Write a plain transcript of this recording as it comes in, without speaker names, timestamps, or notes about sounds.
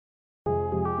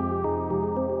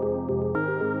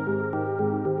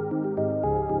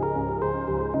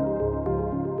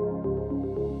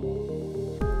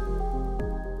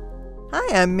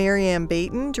Hi, I'm Marianne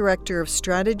Baton, Director of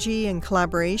Strategy and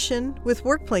Collaboration with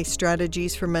Workplace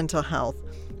Strategies for Mental Health.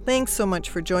 Thanks so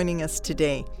much for joining us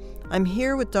today. I'm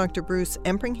here with Dr. Bruce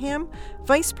Empringham,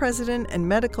 Vice President and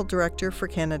Medical Director for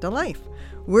Canada Life.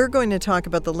 We're going to talk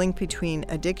about the link between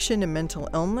addiction and mental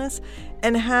illness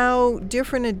and how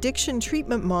different addiction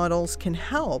treatment models can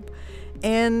help,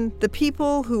 and the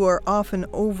people who are often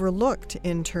overlooked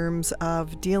in terms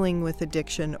of dealing with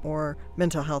addiction or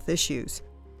mental health issues.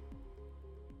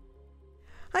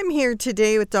 I'm here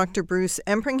today with Dr. Bruce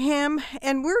Empringham,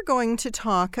 and we're going to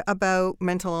talk about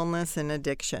mental illness and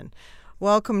addiction.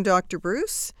 Welcome, Dr.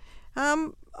 Bruce. I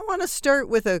want to start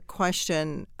with a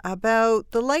question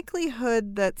about the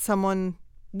likelihood that someone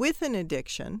with an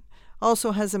addiction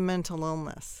also has a mental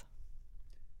illness.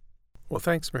 Well,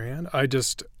 thanks, Marianne. I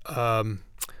just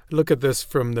look at this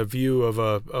from the view of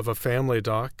a family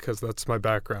doc, because that's my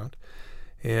background,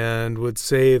 and would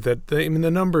say that the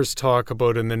numbers talk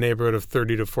about in the neighborhood of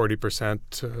 30 to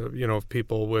 40%, of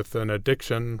people with an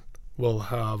addiction will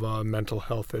have a mental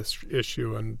health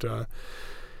issue, and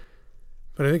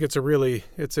but I think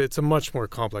it's a much more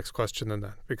complex question than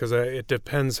that, because it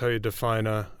depends how you define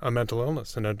a mental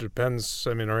illness, and it depends.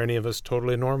 Are any of us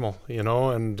totally normal?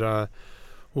 And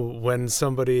when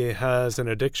somebody has an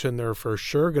addiction, they're for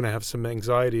sure going to have some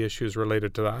anxiety issues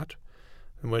related to that.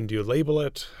 And when do you label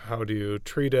it? How do you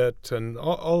treat it? And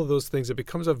all of those things, it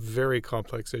becomes a very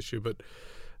complex issue. But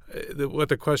what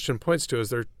the question points to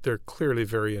is they're clearly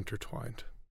very intertwined.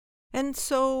 And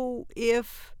so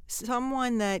if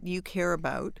someone that you care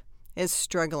about is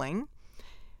struggling,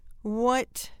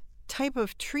 what type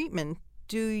of treatment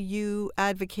do you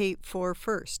advocate for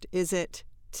first? Is it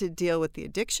to deal with the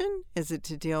addiction? Is it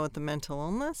to deal with the mental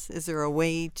illness? Is there a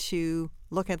way to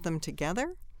look at them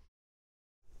together?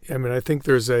 I think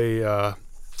there's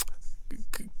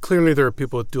clearly there are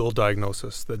people with dual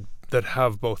diagnosis that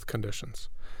have both conditions.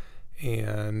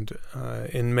 And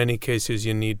in many cases,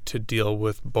 you need to deal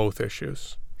with both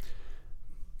issues.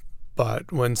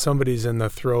 But when somebody's in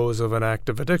the throes of an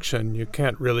active addiction, you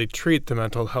can't really treat the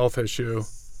mental health issue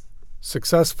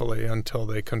successfully until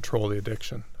they control the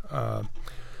addiction.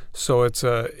 So it's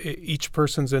each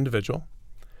person's individual.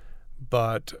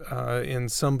 But in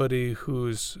somebody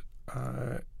who's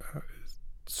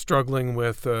struggling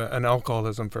with an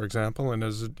alcoholism, for example, and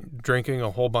is drinking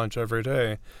a whole bunch every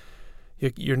day,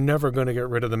 you're never going to get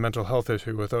rid of the mental health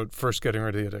issue without first getting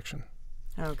rid of the addiction.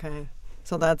 Okay,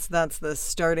 so that's the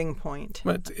starting point.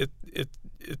 But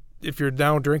if you're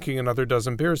now drinking another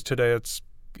dozen beers today,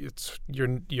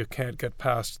 you can't get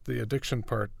past the addiction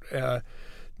part.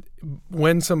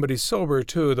 When somebody's sober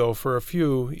too, though, for a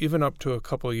few, even up to a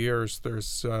couple of years,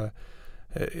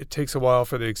 it takes a while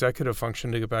for the executive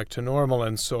function to get back to normal,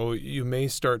 and so you may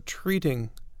start treating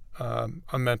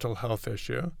a mental health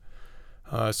issue.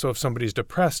 So if somebody's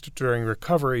depressed during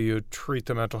recovery, you treat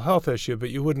the mental health issue, but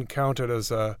you wouldn't count it as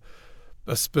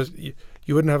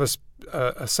you wouldn't have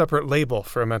a separate label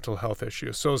for a mental health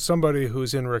issue. So somebody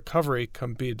who's in recovery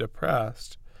can be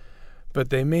depressed, but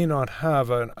they may not have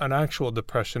an actual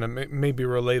depression. It may be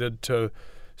related to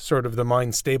sort of the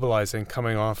mind stabilizing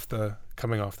coming off the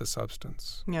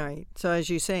substance. Right. So as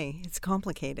you say, it's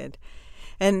complicated.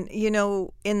 And,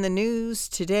 in the news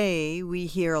today, we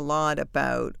hear a lot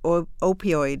about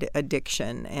opioid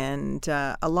addiction. And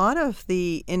a lot of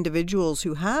the individuals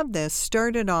who have this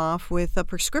started off with a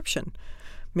prescription,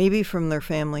 maybe from their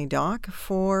family doc,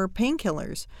 for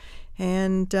painkillers.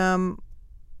 And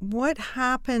what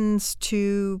happens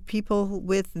to people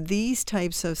with these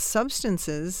types of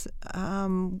substances,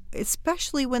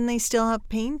 especially when they still have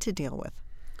pain to deal with?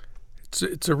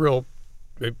 It's a real...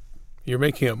 You're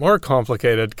making it more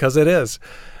complicated, because it is.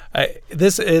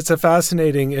 It's a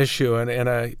fascinating issue, and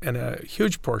a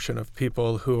huge portion of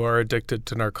people who are addicted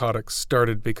to narcotics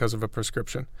started because of a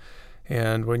prescription.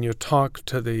 And when you talk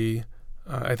to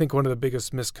I think one of the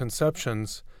biggest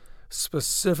misconceptions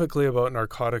specifically about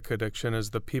narcotic addiction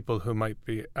is the people who might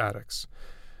be addicts.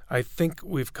 I think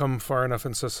we've come far enough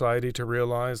in society to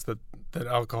realize that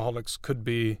alcoholics could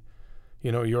be,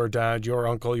 your dad, your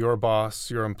uncle, your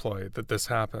boss, your employee, that this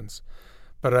happens.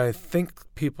 But I think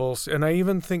and I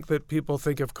even think that people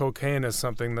think of cocaine as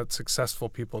something that successful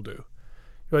people do.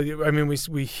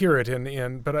 We hear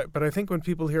it but I think when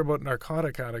people hear about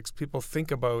narcotic addicts, people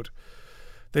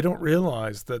they don't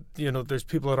realize that, there's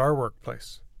people at our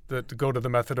workplace that go to the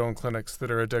methadone clinics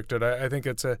that are addicted. I think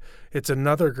it's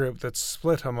another group that's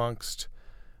split amongst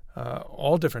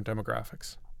all different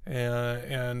demographics.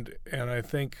 And I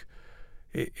think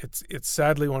it's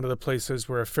sadly one of the places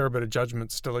where a fair bit of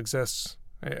judgment still exists.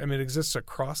 It exists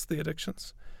across the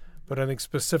addictions, but I think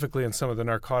specifically in some of the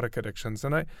narcotic addictions.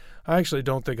 And I actually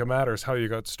don't think it matters how you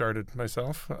got started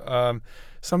myself.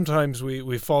 Sometimes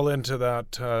we fall into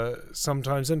that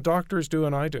sometimes, and doctors do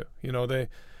and I do. You know,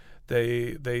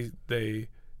 they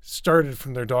started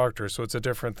from their doctor, so it's a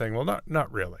different thing. Well,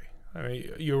 not really. I mean,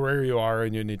 you're where you are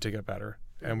and you need to get better,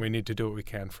 and we need to do what we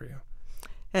can for you.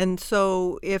 And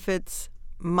so if it's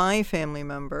my family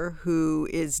member who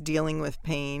is dealing with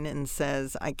pain and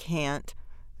says, I can't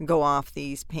go off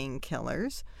these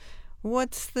painkillers,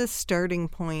 what's the starting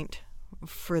point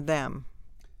for them?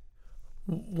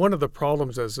 One of the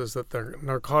problems is that the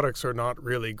narcotics are not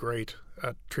really great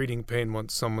at treating pain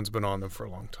once someone's been on them for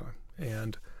a long time.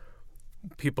 And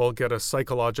people get a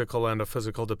psychological and a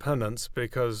physical dependence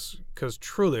because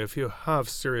truly, if you have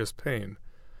serious pain,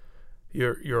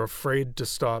 you're afraid to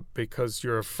stop because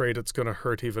you're afraid it's going to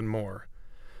hurt even more.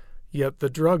 Yet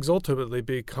the drugs ultimately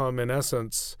become, in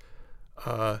essence,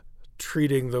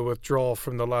 treating the withdrawal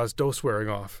from the last dose wearing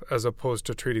off, as opposed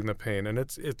to treating the pain. And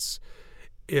it's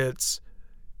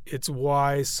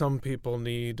why some people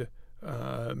need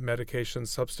medication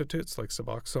substitutes like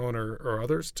Suboxone or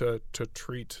others to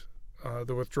treat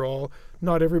the withdrawal.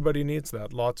 Not everybody needs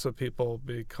that. Lots of people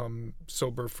become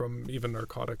sober from even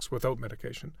narcotics without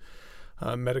medication.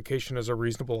 Medication is a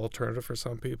reasonable alternative for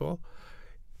some people.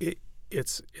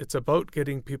 It's about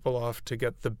getting people off to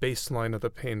get the baseline of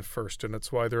the pain first, and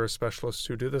it's why there are specialists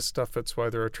who do this stuff. It's why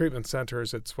there are treatment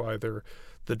centers. It's why the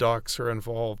docs are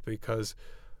involved, because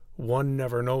one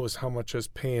never knows how much is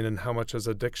pain and how much is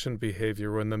addiction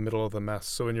behavior in the middle of the mess.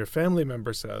 So when your family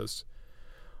member says,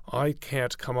 I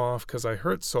can't come off because I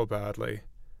hurt so badly,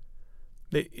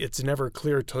 it's never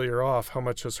clear till you're off how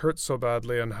much is hurt so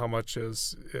badly and how much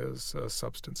is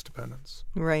substance dependence.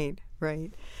 Right.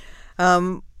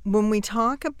 When we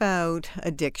talk about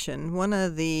addiction, one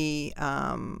of the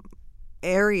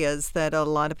areas that a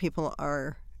lot of people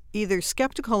are either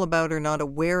skeptical about or not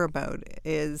aware about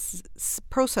is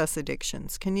process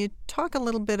addictions. Can you talk a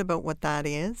little bit about what that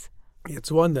is?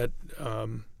 It's one that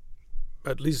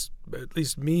at least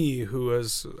me, who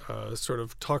has sort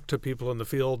of talked to people in the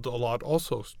field a lot,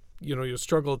 also, you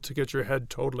struggle to get your head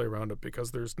totally around it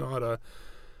because there's not a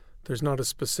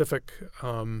specific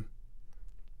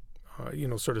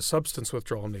sort of substance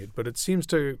withdrawal need, but it seems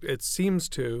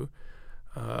to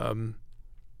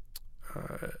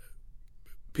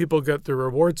people get the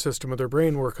reward system of their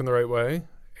brain working the right way,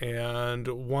 and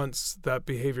once that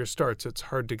behavior starts, it's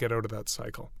hard to get out of that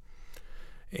cycle.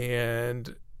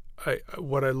 And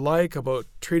what I like about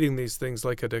treating these things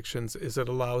like addictions is it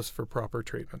allows for proper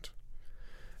treatment.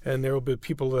 And there will be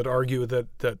people that argue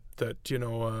that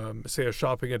say a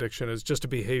shopping addiction is just a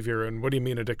behavior, and what do you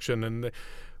mean addiction?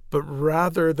 But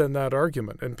rather than that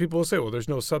argument, and people will say, well, there's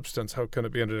no substance, how can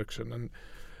it be an addiction? And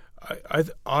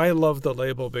I love the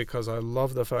label because I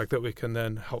love the fact that we can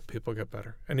then help people get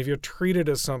better. And if you treat it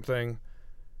as something,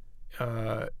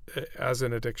 as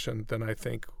an addiction, then I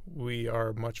think we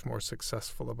are much more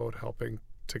successful about helping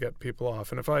to get people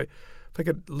off. And if I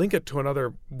could link it to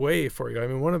another way for you, I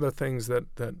mean, one of the things that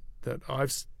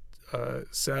I've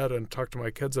said and talked to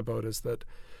my kids about is that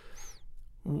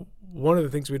one of the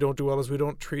things we don't do well is we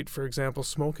don't treat, for example,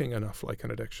 smoking enough like an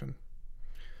addiction.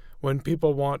 When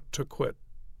people want to quit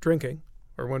drinking,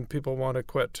 or when people want to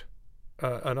quit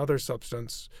another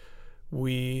substance,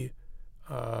 we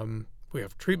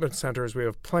have treatment centers, we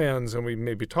have plans, and we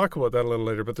maybe talk about that a little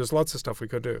later, but there's lots of stuff we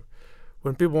could do.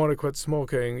 When people want to quit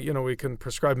smoking, we can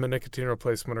prescribe them a nicotine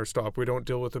replacement or stop. We don't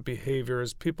deal with the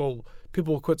behaviors. People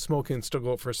will quit smoking and still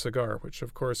go out for a cigar, which,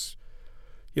 of course,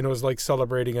 is like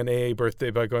celebrating an AA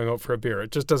birthday by going out for a beer.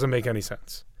 It just doesn't make any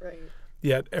sense. Right.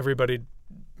 Yet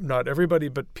not everybody,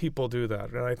 but people do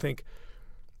that. And I think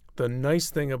the nice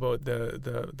thing about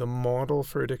the model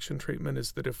for addiction treatment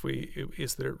is that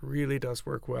it really does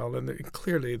work well, and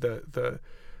clearly the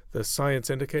science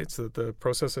indicates that the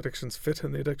process addictions fit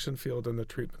in the addiction field and the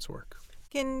treatments work.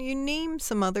 Can you name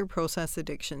some other process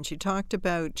addictions? You talked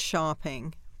about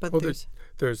shopping, but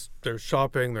there's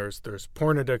shopping, there's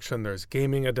porn addiction, there's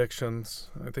gaming addictions.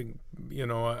 I think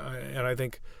and I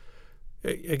think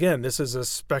again, this is a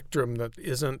spectrum that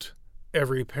isn't.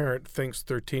 Every parent thinks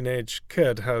their teenage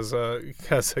kid has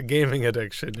a gaming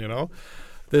addiction.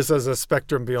 This is a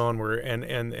spectrum beyond where, and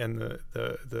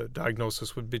the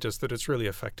diagnosis would be just that it's really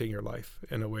affecting your life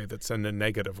in a way that's in a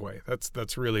negative way.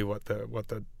 That's really what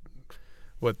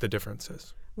the difference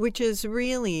is. Which is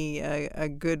really a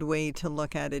good way to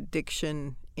look at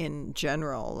addiction in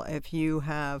general. If you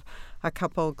have a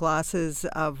couple glasses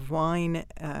of wine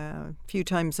a few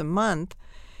times a month,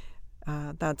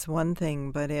 that's one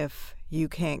thing. But if you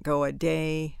can't go a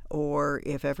day, or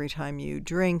if every time you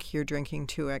drink, you're drinking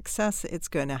to excess, it's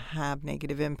going to have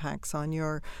negative impacts on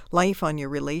your life, on your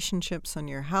relationships, on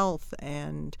your health.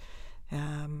 And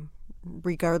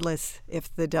regardless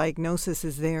if the diagnosis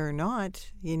is there or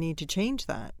not, you need to change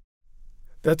that.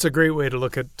 That's a great way to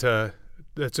look at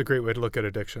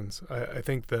addictions. I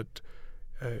think that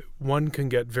one can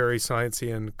get very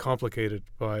sciencey and complicated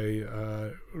by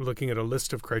looking at a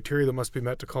list of criteria that must be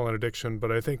met to call an addiction.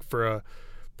 But I think for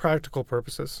practical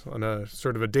purposes, on a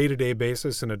sort of a day-to-day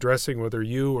basis, and addressing whether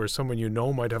you or someone you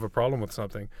know might have a problem with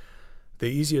something, the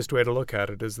easiest way to look at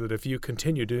it is that if you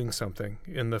continue doing something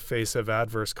in the face of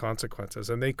adverse consequences,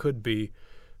 and they could be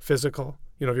physical.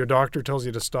 If your doctor tells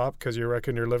you to stop because you're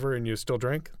wrecking your liver and you still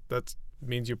drink, that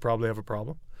means you probably have a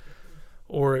problem.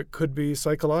 Or it could be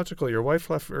psychological. Your wife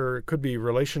left, or it could be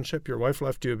relationship. Your wife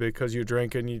left you because you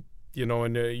drank and you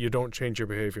don't change your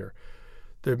behavior.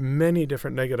 There are many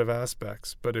different negative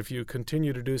aspects, but if you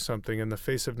continue to do something in the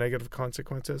face of negative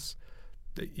consequences,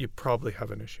 you probably have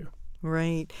an issue.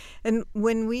 Right. And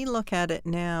when we look at it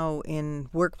now in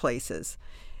workplaces,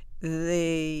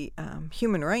 the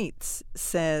human rights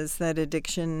says that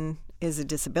addiction is a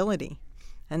disability.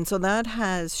 And so that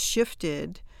has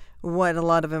shifted what a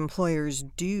lot of employers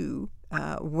do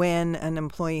when an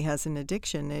employee has an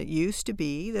addiction. It used to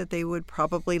be that they would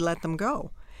probably let them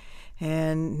go.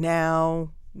 And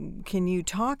now, can you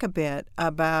talk a bit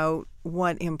about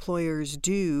what employers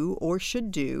do or should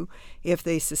do if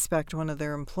they suspect one of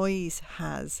their employees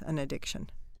has an addiction?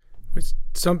 It's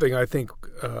something I think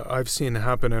I've seen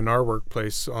happen in our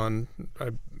workplace on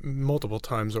multiple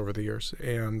times over the years.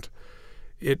 And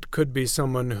it could be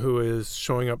someone who is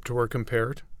showing up to work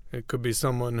impaired. It could be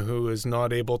someone who is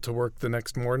not able to work the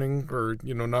next morning, or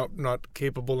not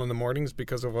capable in the mornings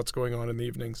because of what's going on in the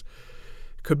evenings.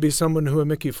 It could be someone who a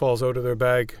Mickey falls out of their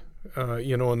bag,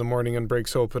 in the morning and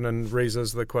breaks open and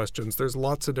raises the questions. There's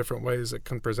lots of different ways it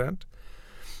can present.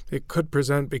 It could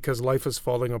present because life is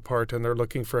falling apart and they're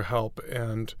looking for help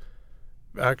and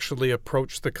actually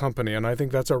approach the company. And I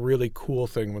think that's a really cool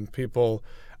thing when people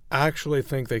actually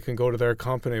think they can go to their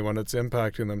company when it's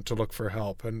impacting them to look for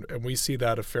help. And we see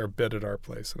that a fair bit at our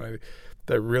place. And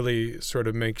that really sort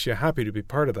of makes you happy to be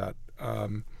part of that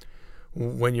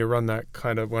when you run that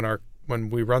kind of, when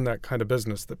we run that kind of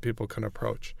business that people can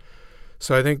approach.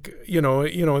 So I think, in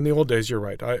the old days, you're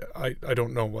right. I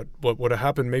don't know what would have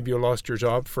happened. Maybe you lost your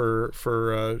job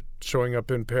for showing up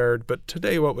impaired. But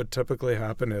today what would typically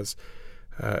happen is,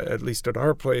 at least at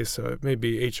our place,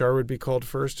 maybe HR would be called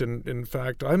first. And in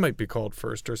fact, I might be called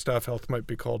first, or staff health might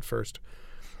be called first.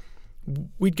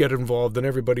 We'd get involved and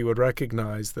everybody would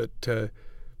recognize that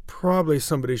probably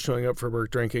somebody showing up for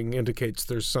work drinking indicates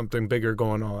there's something bigger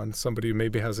going on. Somebody who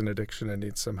maybe has an addiction and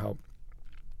needs some help.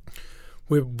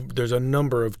 There's a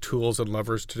number of tools and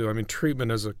levers to do. I mean,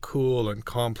 treatment is a cool and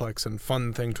complex and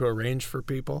fun thing to arrange for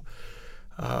people.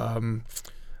 I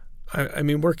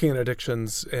mean, working in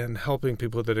addictions and helping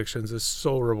people with addictions is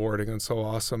so rewarding and so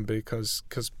awesome because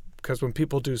when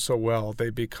people do so well, they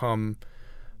become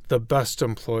the best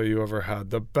employee you ever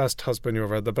had, the best husband you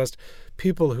ever had, the best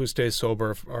people who stay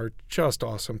sober are just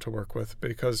awesome to work with.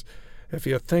 Because if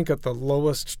you think at the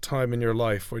lowest time in your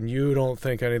life, when you don't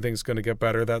think anything's going to get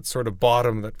better, that sort of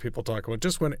bottom that people talk about,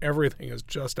 just when everything is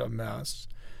just a mess,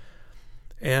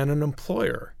 and an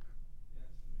employer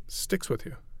sticks with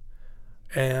you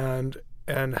and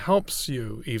helps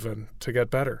you even to get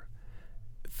better,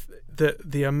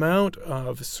 the amount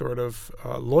of sort of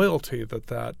loyalty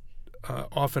that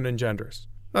often engenders.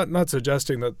 Not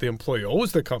suggesting that the employee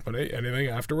owes the company anything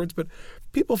afterwards, but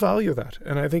people value that.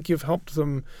 And I think you've helped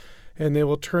them, and they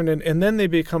will turn in, and then they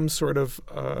become sort of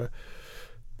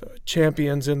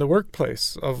champions in the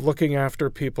workplace of looking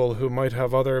after people who might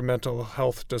have other mental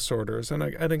health disorders. And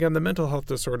again, the mental health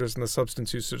disorders and the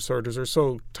substance use disorders are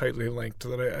so tightly linked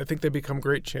that I think they become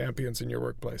great champions in your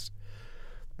workplace.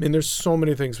 I mean, there's so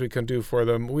many things we can do for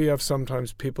them. We have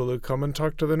sometimes people who come and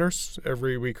talk to the nurse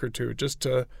every week or two just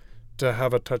to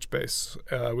have a touch base.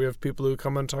 We have people who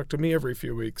come and talk to me every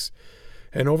few weeks.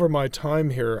 And over my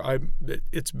time here,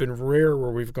 it's been rare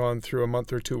where we've gone through a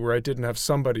month or two where I didn't have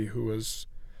somebody who was,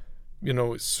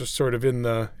 sort of in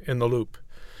the loop.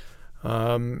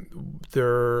 Probably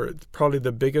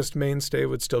the biggest mainstay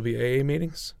would still be AA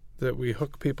meetings that we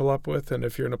hook people up with. And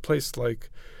if you're in a place like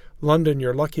London,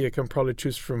 you're lucky. You can probably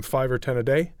choose from 5 or 10 a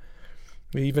day.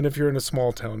 Even if you're in a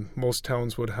small town, most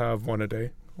towns would have one a day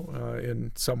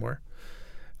in somewhere.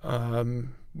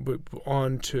 On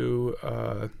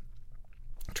to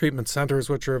treatment centers,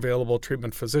 which are available,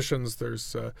 treatment physicians.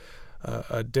 There's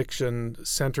addiction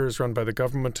centers run by the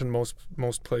government in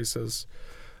most places.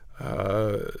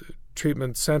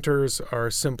 Treatment centers are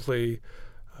simply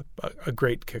a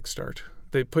great kickstart.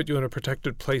 They put you in a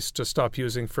protected place to stop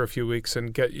using for a few weeks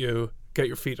and get your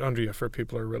feet under you for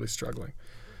people who are really struggling.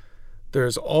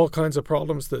 There's all kinds of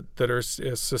problems that are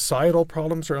societal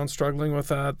problems around struggling with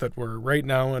that we're right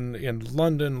now in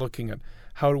London looking at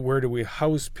where do we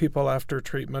house people after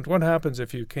treatment. What happens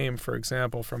if you came, for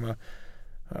example, from a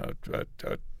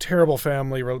terrible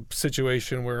family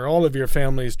situation where all of your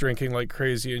family is drinking like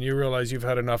crazy and you realize you've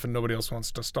had enough and nobody else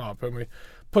wants to stop, and we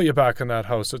put you back in that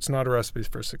house. It's not a recipe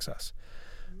for success.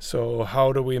 So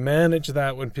how do we manage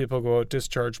that when people go out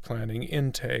discharge planning,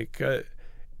 intake?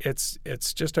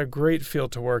 It's just a great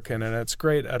field to work in, and it's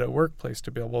great at a workplace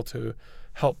to be able to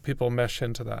help people mesh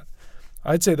into that.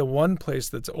 I'd say the one place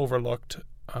that's overlooked,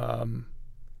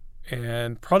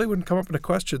 and probably wouldn't come up in a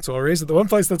question, so I'll raise it. The one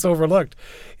place that's overlooked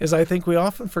is I think we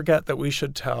often forget that we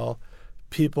should tell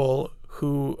people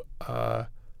who I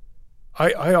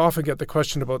often get the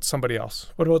question about somebody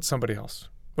else. What about somebody else?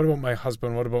 What about my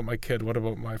husband? What about my kid? What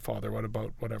about my father? What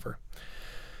about whatever?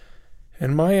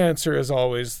 And my answer is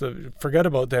always, forget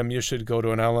about them. You should go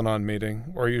to an Al-Anon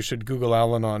meeting, or you should Google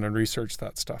Al-Anon and research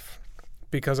that stuff.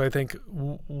 Because I think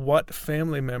what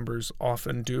family members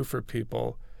often do for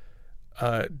people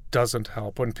doesn't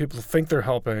help. When people think they're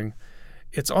helping,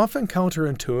 it's often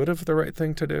counterintuitive, the right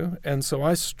thing to do. And so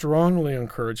I strongly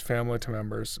encourage family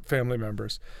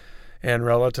members and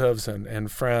relatives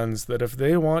and friends that if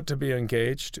they want to be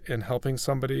engaged in helping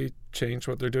somebody change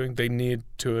what they're doing, they need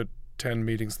to attend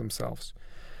meetings themselves.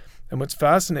 And what's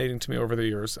fascinating to me over the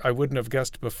years, I wouldn't have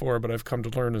guessed before, but I've come to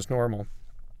learn is normal.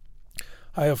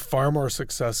 I have far more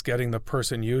success getting the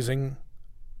person using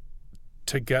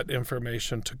to get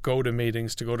information, to go to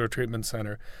meetings, to go to a treatment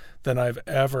center, than I've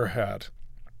ever had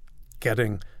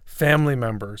getting family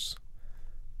members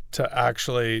to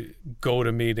actually go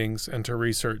to meetings and to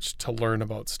research, to learn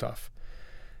about stuff.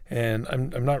 And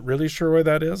I'm not really sure why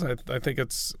that is. I think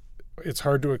it's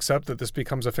hard to accept that this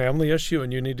becomes a family issue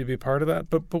and you need to be part of that.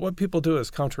 But what people do is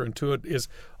counterintuitive, is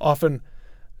often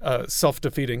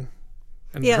self-defeating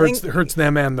and hurts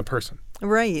them and the person.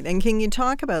 Right. And can you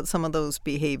talk about some of those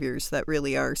behaviors that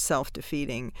really are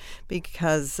self-defeating?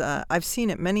 Because I've seen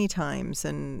it many times,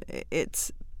 and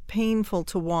it's painful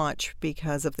to watch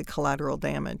because of the collateral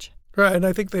damage. Right. And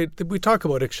I think we talk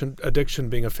about addiction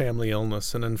being a family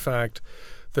illness. And in fact,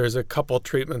 there's a couple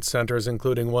treatment centers,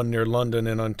 including one near London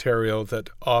in Ontario, that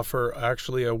offer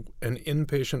actually an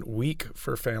inpatient week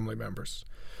for family members,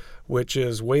 which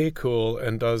is way cool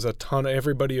and does a ton of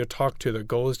everybody you talk to that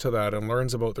goes to that and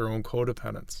learns about their own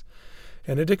codependence.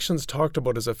 And addiction's talked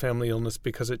about as a family illness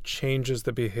because it changes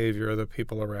the behavior of the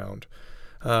people around.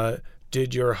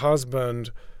 Did your husband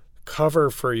cover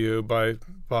for you by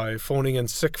phoning in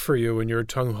sick for you when you're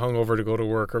hung over to go to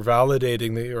work, or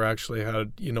validating that you actually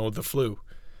had, the flu?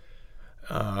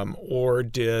 Or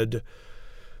did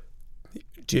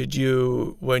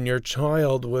you, when your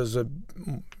child was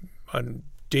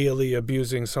daily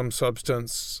abusing some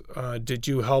substance, did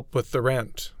you help with the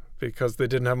rent because they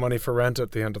didn't have money for rent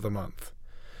at the end of the month?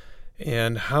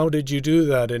 And how did you do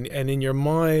that? And in your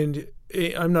mind,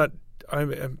 I'm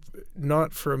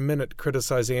not for a minute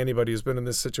criticizing anybody who's been in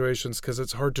these situations, because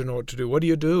it's hard to know what to do. What do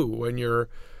you do when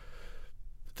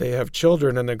they have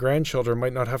children and the grandchildren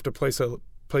might not have a place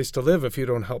to live if you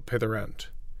don't help pay the rent?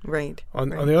 Right. On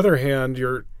the other hand,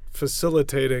 you're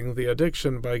facilitating the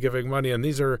addiction by giving money. And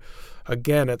these are,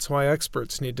 again, it's why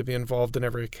experts need to be involved in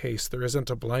every case. There isn't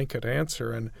a blanket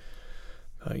answer. And,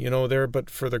 but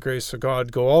for the grace of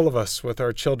God, go all of us with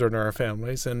our children or our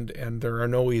families, and there are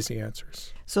no easy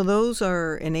answers. So those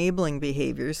are enabling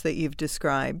behaviors that you've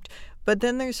described. But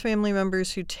then there's family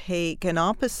members who take an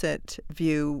opposite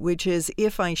view, which is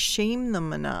if I shame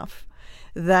them enough,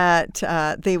 that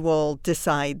they will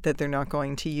decide that they're not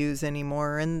going to use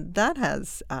anymore. And that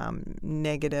has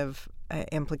negative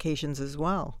implications as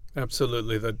well.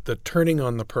 Absolutely. The turning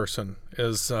on the person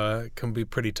can be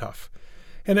pretty tough.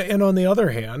 And on the other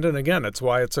hand, and again, it's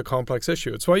why it's a complex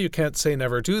issue. It's why you can't say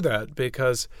never do that,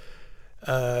 because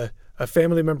a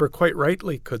family member quite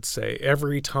rightly could say,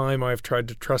 every time I've tried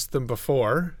to trust them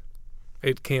before,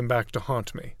 it came back to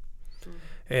haunt me.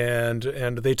 And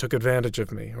they took advantage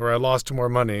of me, or I lost more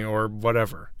money, or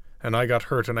whatever, and I got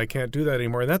hurt and I can't do that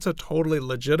anymore. And that's a totally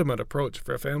legitimate approach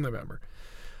for a family member.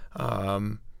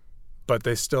 But but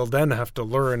they still then have to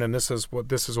learn, and this is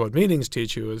what meetings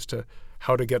teach you, is to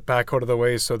how to get back out of the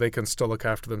way so they can still look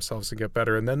after themselves and get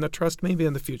better. And then the trust maybe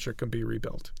in the future can be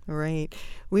rebuilt. Right.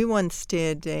 We once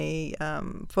did a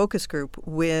focus group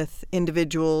with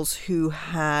individuals who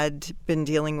had been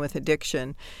dealing with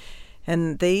addiction.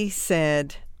 And they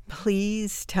said,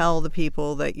 please tell the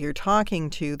people that you're talking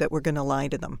to that we're going to lie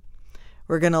to them.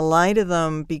 We're going to lie to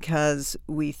them because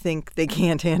we think they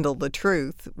can't handle the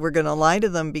truth. We're going to lie to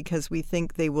them because we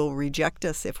think they will reject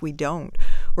us if we don't.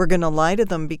 We're going to lie to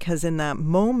them because in that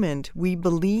moment we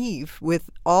believe with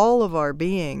all of our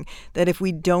being that if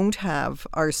we don't have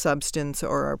our substance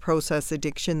or our process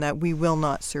addiction, that we will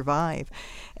not survive.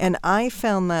 And I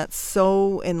found that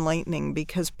so enlightening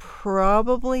because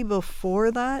probably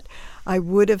before that, I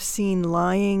would have seen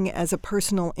lying as a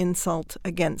personal insult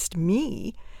against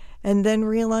me, and then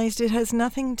realized it has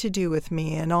nothing to do with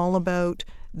me and all about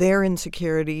their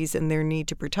insecurities and their need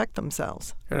to protect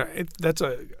themselves. That's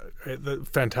a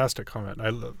fantastic comment.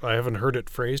 I haven't heard it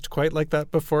phrased quite like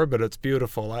that before, but it's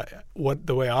beautiful.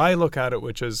 The way I look at it,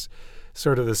 which is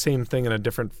sort of the same thing in a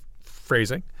different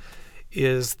phrasing,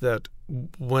 is that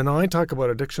when I talk about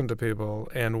addiction to people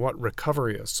and what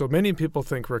recovery is, so many people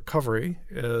think recovery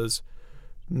is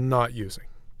not using.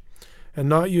 And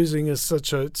not using is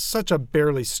such a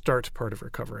barely start part of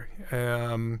recovery.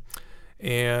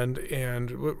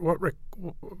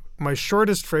 My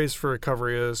shortest phrase for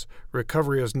recovery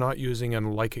is not using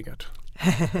and liking it.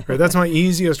 Right? That's my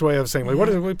easiest way of saying. Like,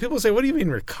 when people say, "What do you mean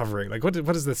recovery? Like,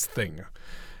 what is this thing?"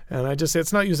 And I just say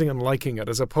it's not using and liking it,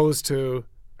 as opposed to,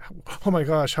 "Oh my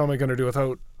gosh, how am I going to do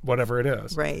without whatever it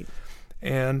is?" Right.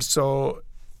 And so,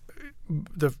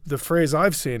 the phrase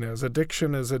I've seen is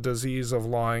addiction is a disease of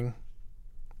lying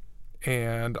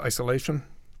and isolation,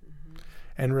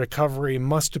 and recovery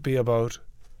must be about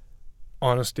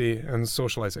honesty and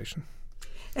socialization.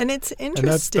 And it's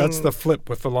interesting. And that's the flip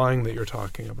with the lying that you're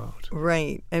talking about.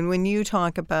 Right. And when you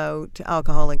talk about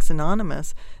Alcoholics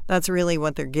Anonymous, that's really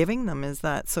what they're giving them, is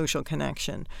that social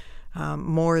connection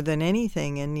more than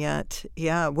anything. And yet,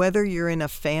 whether you're in a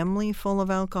family full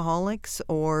of alcoholics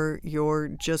or you're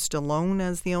just alone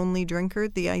as the only drinker,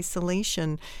 the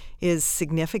isolation is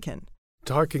significant.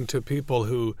 Talking to people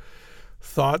who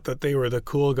thought that they were the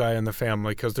cool guy in the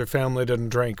family because their family didn't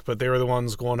drink, but they were the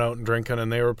ones going out and drinking,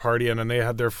 and they were partying, and they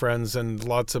had their friends and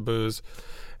lots of booze.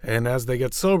 And as they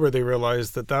get sober, they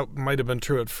realize that might have been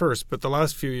true at first, but the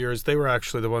last few years they were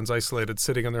actually the ones isolated,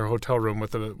 sitting in their hotel room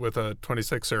with a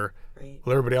 26er, right,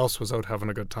 while everybody else was out having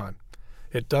a good time.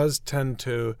 It does tend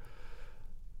to.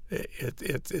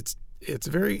 It's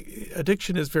very,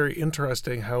 addiction is very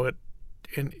interesting how it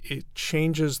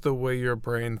changes the way your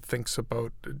brain thinks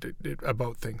about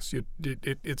things.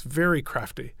 It's very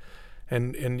crafty,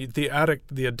 and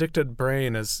the addicted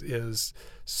brain is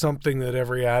something that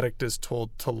every addict is told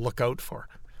to look out for.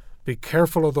 Be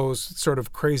careful of those sort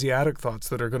of crazy addict thoughts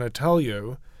that are going to tell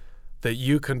you that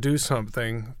you can do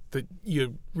something that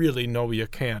you really know you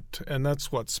can't, and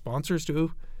that's what sponsors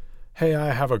do. Hey,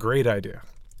 I have a great idea.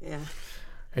 Yeah.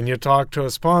 And you talk to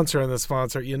a sponsor, and the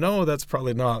sponsor, that's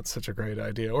probably not such a great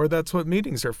idea. Or that's what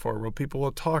meetings are for, where people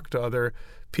will talk to other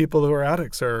people who are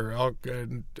addicts or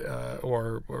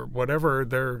whatever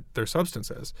their substance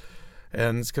is.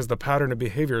 And it's because the pattern of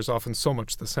behavior is often so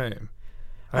much the same.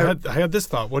 I had this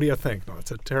thought. What do you think? No,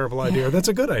 it's a terrible idea. Or that's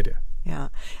a good idea. Yeah.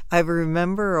 I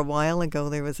remember a while ago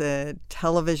there was a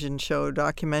television show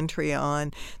documentary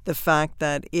on the fact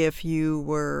that if you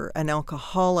were an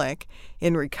alcoholic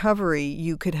in recovery,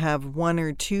 you could have 1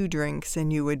 or 2 drinks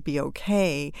and you would be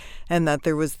okay, and that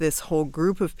there was this whole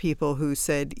group of people who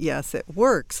said, yes, it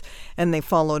works, and they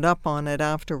followed up on it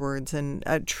afterwards. And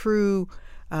a true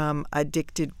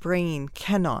addicted brain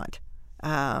cannot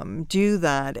do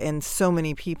that, and so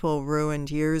many people ruined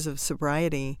years of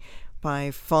sobriety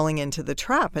by falling into the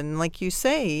trap. And like you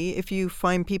say, if you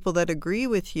find people that agree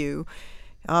with you,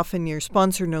 often your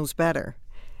sponsor knows better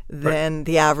than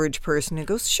the average person who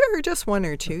goes, sure, just 1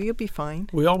 or 2, you'll be fine.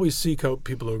 We always seek out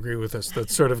people who agree with us. That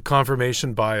sort of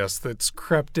confirmation bias that's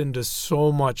crept into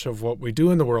so much of what we do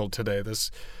in the world today.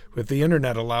 This, with the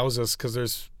internet, allows us, because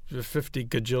there's 50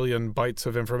 gajillion bytes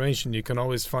of information, you can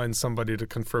always find somebody to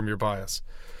confirm your bias.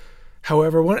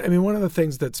 However, one of the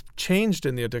things that's changed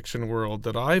in the addiction world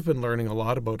that I've been learning a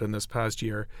lot about in this past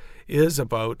year is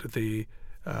about the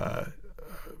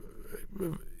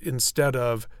instead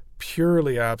of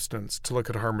purely abstinence, to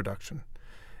look at harm reduction.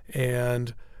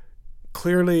 And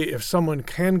clearly, if someone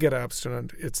can get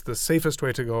abstinent, it's the safest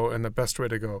way to go and the best way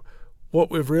to go.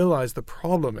 What we've realized the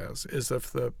problem is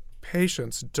if the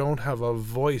patients don't have a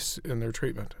voice in their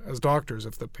treatment, as doctors,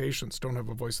 if the patients don't have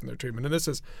a voice in their treatment, and this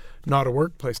is not a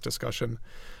workplace discussion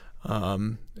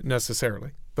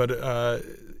necessarily, but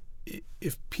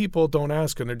if people don't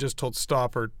ask and they're just told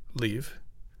stop or leave,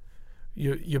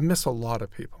 you miss a lot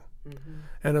of people. Mm-hmm.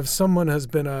 And if someone has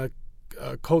been a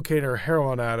cocaine or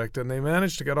heroin addict and they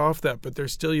manage to get off that, but they're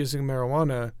still using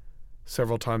marijuana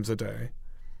several times a day,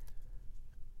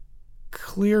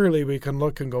 clearly we can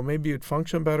look and go, maybe you'd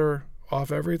function better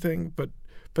off everything, but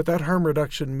that harm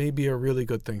reduction may be a really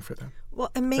good thing for them.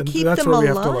 Well, and may keep them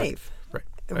alive.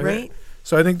 Right.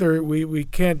 So I think we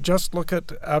can't just look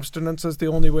at abstinence as the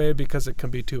only way, because it can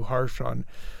be too harsh on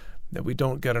that we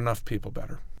don't get enough people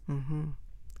better. Mm-hmm.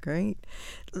 Great.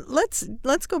 Let's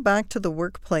go back to the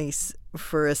workplace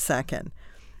for a second.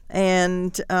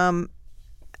 And I'm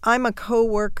a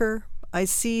coworker. I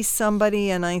see somebody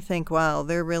and I think, wow,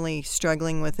 they're really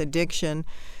struggling with addiction.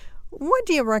 What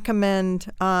do you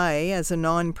recommend I, as a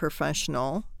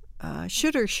non-professional,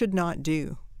 should or should not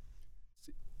do?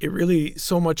 It really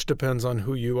so much depends on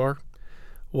who you are,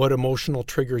 what emotional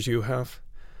triggers you have.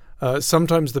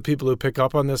 Sometimes the people who pick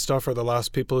up on this stuff are the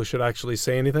last people who should actually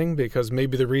say anything, because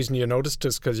maybe the reason you noticed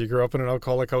is because you grew up in an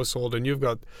alcoholic household and you've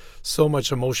got so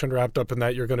much emotion wrapped up in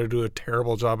that you're going to do a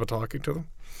terrible job of talking to them.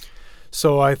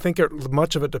 So I think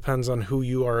much of it depends on who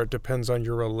you are. It depends on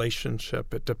your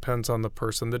relationship. It depends on the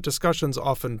person. The discussions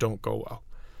often don't go well.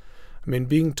 I mean,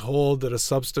 being told that a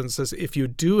substance is, if you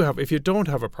don't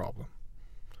have a problem,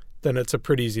 then it's a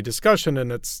pretty easy discussion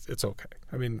and it's okay.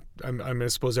 I mean, I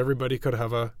suppose everybody could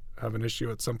have an issue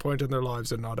at some point in their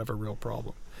lives and not have a real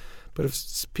problem. But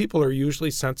if people are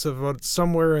usually sensitive about it,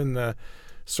 somewhere in the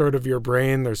sort of your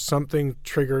brain, there's something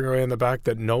triggering away in the back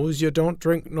that knows you don't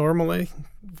drink normally.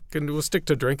 We'll stick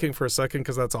to drinking for a second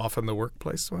because that's often the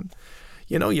workplace one.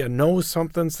 You know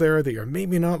something's there that you're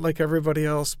maybe not like everybody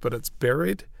else, but it's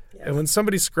buried. Yes. And when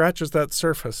somebody scratches that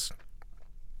surface,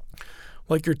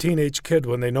 like your teenage kid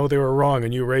when they know they were wrong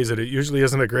and you raise it, it usually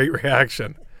isn't a great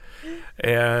reaction.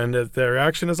 And the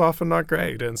reaction is often not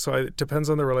great. And so it depends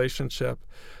on the relationship.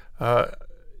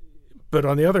 But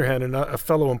on the other hand, a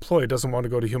fellow employee doesn't want to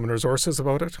go to human resources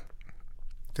about it.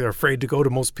 They're afraid to go to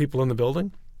most people in the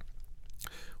building.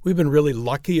 We've been really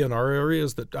lucky in our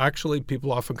areas that actually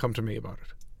people often come to me about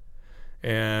it.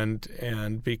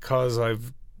 And because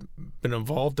I've been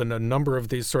involved in a number of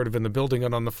these sort of in the building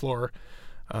and on the floor,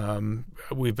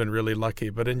 we've been really lucky.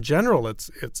 But in general,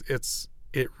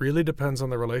 it really depends on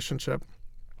the relationship.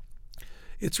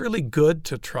 It's really good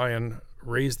to try and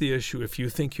raise the issue if you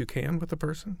think you can with the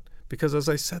person, because as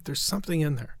I said, there's something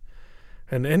in there.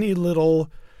 And any little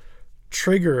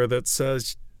trigger that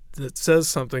says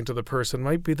something to the person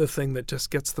might be the thing that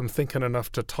just gets them thinking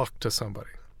enough to talk to somebody.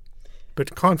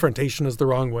 But confrontation is the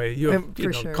wrong way.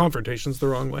 Sure. Confrontation's the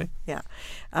wrong way. Yeah.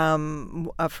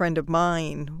 A friend of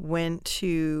mine went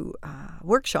to a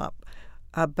workshop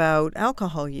about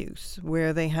alcohol use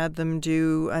where they had them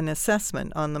do an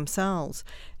assessment on themselves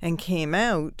and came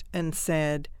out and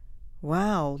said,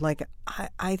 wow, like,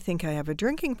 I think I have a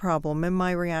drinking problem. And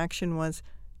my reaction was,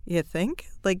 you think?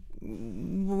 Like,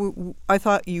 I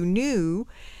thought you knew.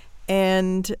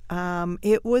 And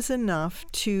it was enough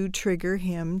to trigger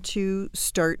him to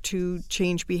start to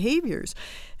change behaviors.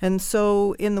 And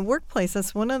so in the workplace,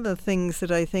 that's one of the things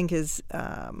that I think is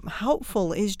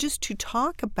helpful, is just to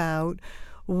talk about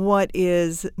what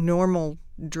is normal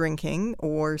drinking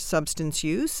or substance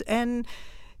use, and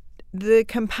the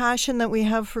compassion that we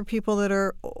have for people that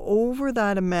are over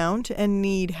that amount and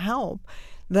need help,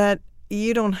 that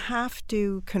you don't have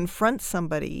to confront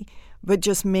somebody, but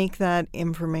just make that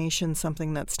information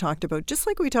something that's talked about, just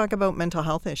like we talk about mental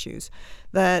health issues.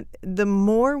 That the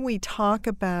more we talk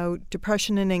about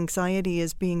depression and anxiety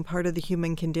as being part of the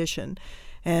human condition,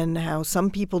 and how some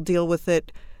people deal with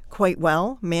it quite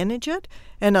well, manage it,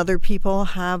 and other people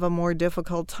have a more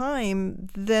difficult time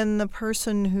than the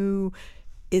person who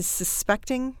is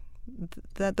suspecting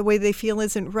that the way they feel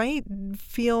isn't right,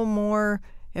 feel more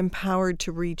empowered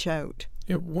to reach out.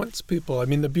 Once people, I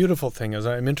mean, the beautiful thing is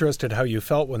I'm interested how you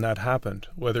felt when that happened,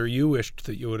 whether you wished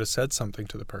that you would have said something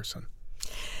to the person.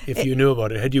 If you knew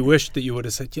about it, had you wished that you would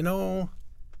have said,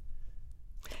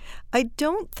 I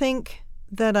don't think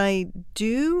that I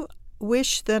do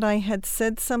wish that I had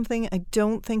said something. I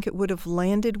don't think it would have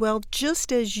landed well,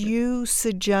 just as you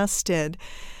suggested.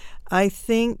 I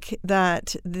think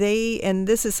that and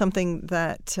this is something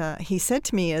that he said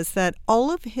to me, is that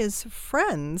all of his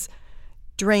friends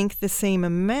drank the same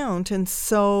amount, and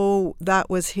so that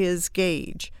was his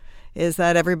gauge, is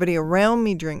that everybody around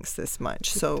me drinks this much.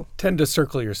 So tend to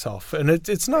circle yourself, and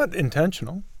it's not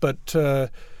intentional, but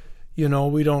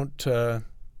we don't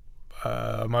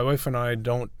My wife and I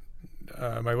don't.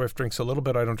 My wife drinks a little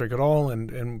bit. I don't drink at all,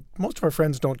 and most of our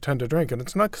friends don't tend to drink. And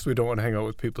it's not because we don't want to hang out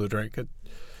with people who drink.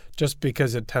 Just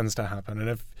because it tends to happen.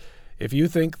 And if you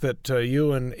think that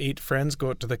you and 8 friends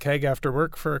go out to the keg after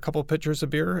work for a couple pitchers of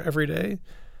beer every day,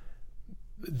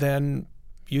 then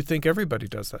you think everybody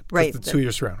does that. Right. It's who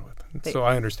you're surrounded with. So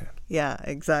I understand. Yeah,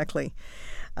 exactly.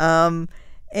 And,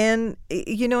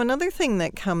 another thing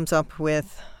that comes up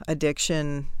with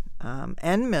addiction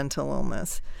and mental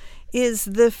illness is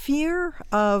the fear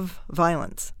of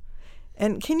violence.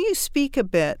 And can you speak a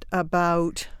bit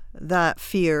about that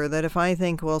fear that if I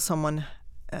think, well, someone,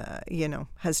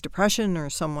 has depression or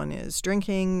someone is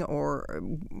drinking, or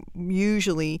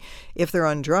usually if they're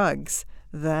on drugs,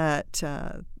 that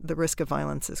the risk of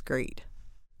violence is great?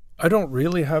 I don't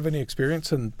really have any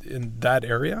experience in that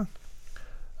area.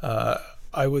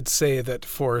 I would say that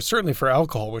certainly for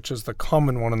alcohol, which is the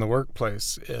common one in the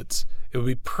workplace, it would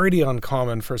be pretty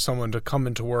uncommon for someone to come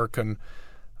into work and,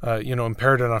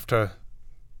 impaired enough to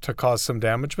cause some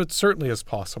damage, but certainly is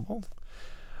possible.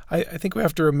 I think we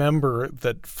have to remember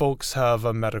that folks have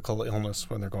a medical illness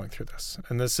when they're going through this.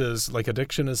 And this is, like,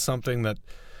 addiction is something that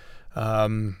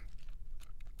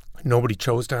nobody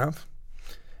chose to have.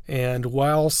 And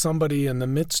while somebody in the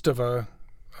midst of a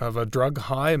drug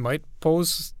high might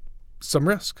pose some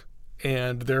risk,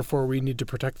 and therefore we need to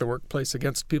protect the workplace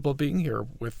against people being here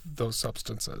with those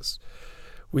substances,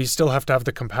 we still have to have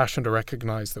the compassion to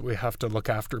recognize that we have to look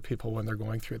after people when they're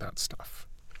going through that stuff.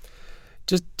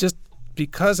 Just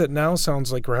because it now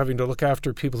sounds like we're having to look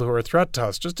after people who are a threat to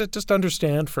us, just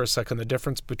understand for a second the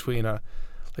difference between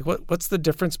what's the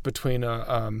difference between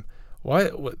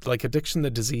addiction, the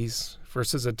disease,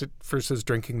 versus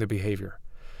drinking, the behavior.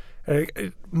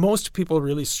 Most people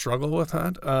really struggle with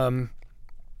that.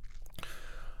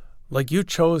 You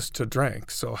chose to drink,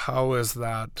 so how is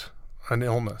that an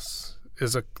illness?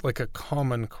 Is a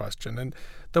common question. And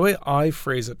the way I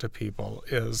phrase it to people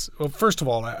is, well, first of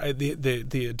all,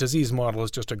 the disease model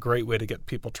is just a great way to get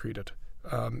people treated.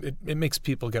 It makes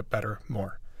people get better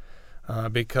more,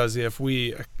 because if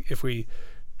we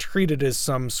treat it as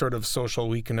some sort of social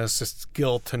weakness, it's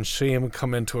guilt and shame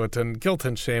come into it, and guilt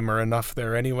and shame are enough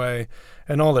there anyway,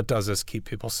 and all it does is keep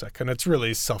people sick, and it's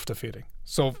really self-defeating.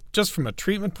 So just from a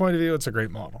treatment point of view, it's a great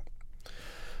model.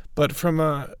 But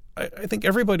I think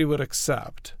everybody would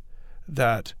accept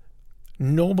that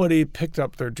nobody picked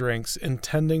up their drinks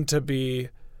intending to be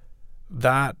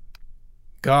that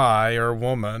guy or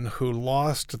woman who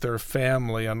lost their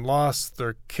family and lost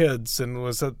their kids and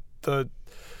was at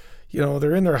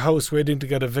they're in their house waiting to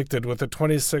get evicted with a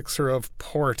 26er of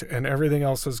port and everything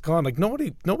else is gone. Like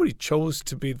nobody chose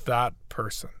to be that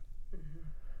person.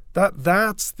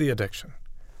 That's the addiction.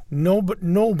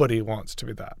 Nobody wants to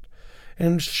be that.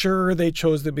 And sure, they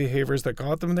chose the behaviors that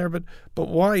got them there, but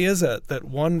why is it that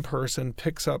one person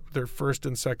picks up their first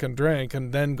and second drink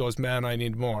and then goes, man, I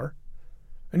need more?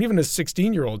 And even as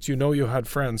 16-year-olds, you had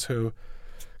friends who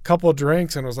a couple of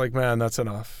drinks and it was like, man, that's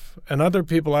enough. And other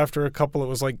people after a couple, it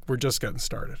was like, we're just getting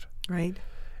started. Right.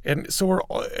 And so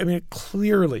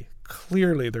clearly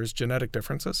there's genetic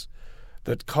differences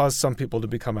that cause some people to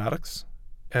become addicts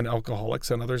and alcoholics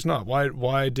and others not.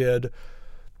 Why did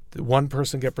one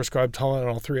person get prescribed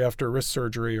Tylenol 3 after wrist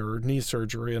surgery or knee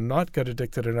surgery and not get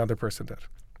addicted and another person did?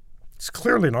 It's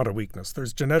clearly not a weakness.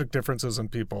 There's genetic differences in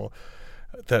people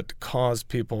that cause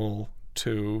people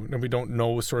to, and we don't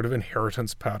know sort of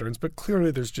inheritance patterns, but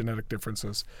clearly there's genetic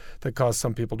differences that cause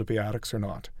some people to be addicts or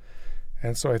not.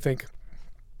 And so I think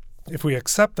if we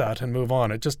accept that and move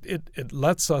on, it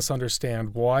lets us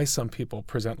understand why some people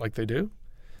present like they do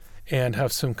and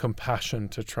have some compassion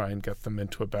to try and get them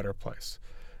into a better place.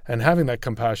 And having that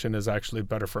compassion is actually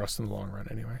better for us in the long run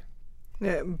anyway.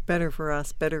 Yeah, better for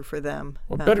us, better for them.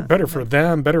 Well, better for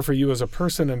them, better for you as a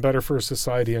person, and better for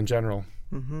society in general.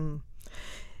 Mm-hmm.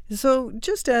 So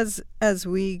just as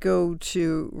we go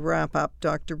to wrap up,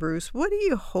 Dr. Bruce, what do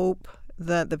you hope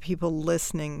that the people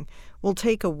listening will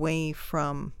take away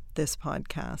from this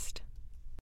podcast?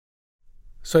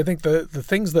 So I think the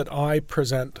things that I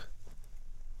present,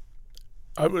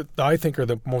 I think are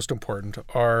the most important,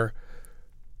 are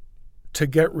to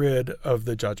get rid of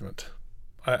the judgment.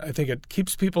 I think it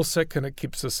keeps people sick and it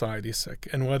keeps society sick.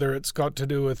 And whether it's got to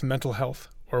do with mental health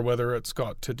or whether it's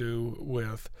got to do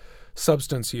with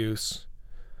substance use,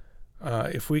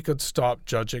 if we could stop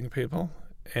judging people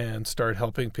and start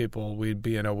helping people, we'd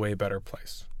be in a way better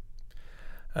place.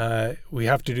 We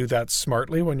have to do that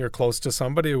smartly when you're close to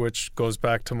somebody, which goes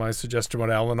back to my suggestion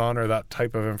about Al-Anon or that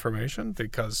type of information,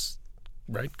 because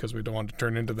we don't want to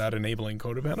turn into that enabling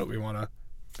codependent. We want to,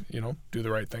 do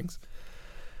the right things.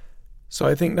 So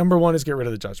I think number one is get rid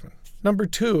of the judgment. Number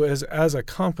two is, as a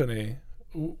company,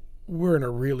 we're in a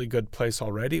really good place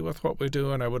already with what we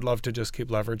do, and I would love to just keep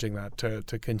leveraging that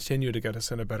to continue to get us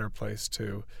in a better place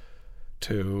to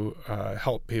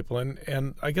help people.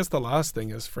 And I guess the last thing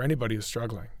is, for anybody who's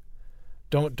struggling,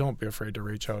 don't be afraid to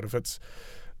reach out.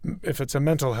 If it's a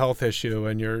mental health issue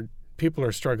and people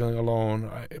are struggling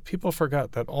alone, people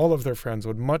forget that all of their friends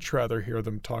would much rather hear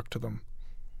them talk to them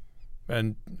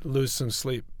and lose some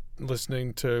sleep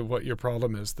listening to what your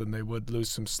problem is than they would lose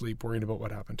some sleep worrying about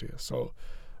what happened to you. So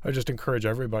I just encourage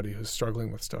everybody who's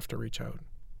struggling with stuff to reach out.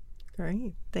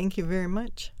 Great. Thank you very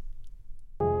much.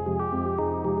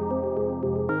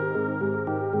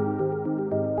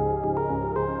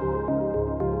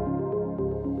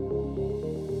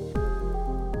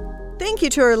 Thank you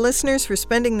to our listeners for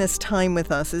spending this time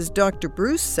with us. As Dr.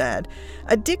 Bruce said,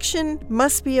 addiction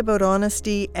must be about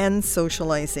honesty and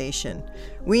socialization.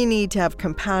 We need to have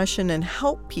compassion and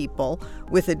help people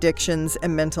with addictions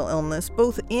and mental illness,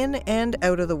 both in and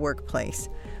out of the workplace.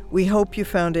 We hope you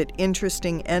found it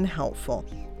interesting and helpful.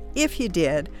 If you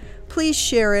did, please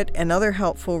share it and other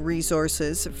helpful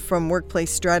resources from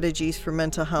Workplace Strategies for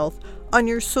Mental Health on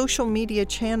your social media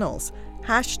channels,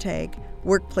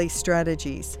 #Workplace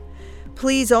Strategies.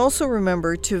 Please also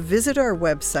remember to visit our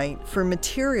website for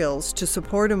materials to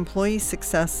support employee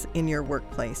success in your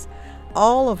workplace.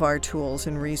 All of our tools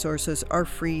and resources are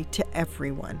free to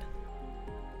everyone.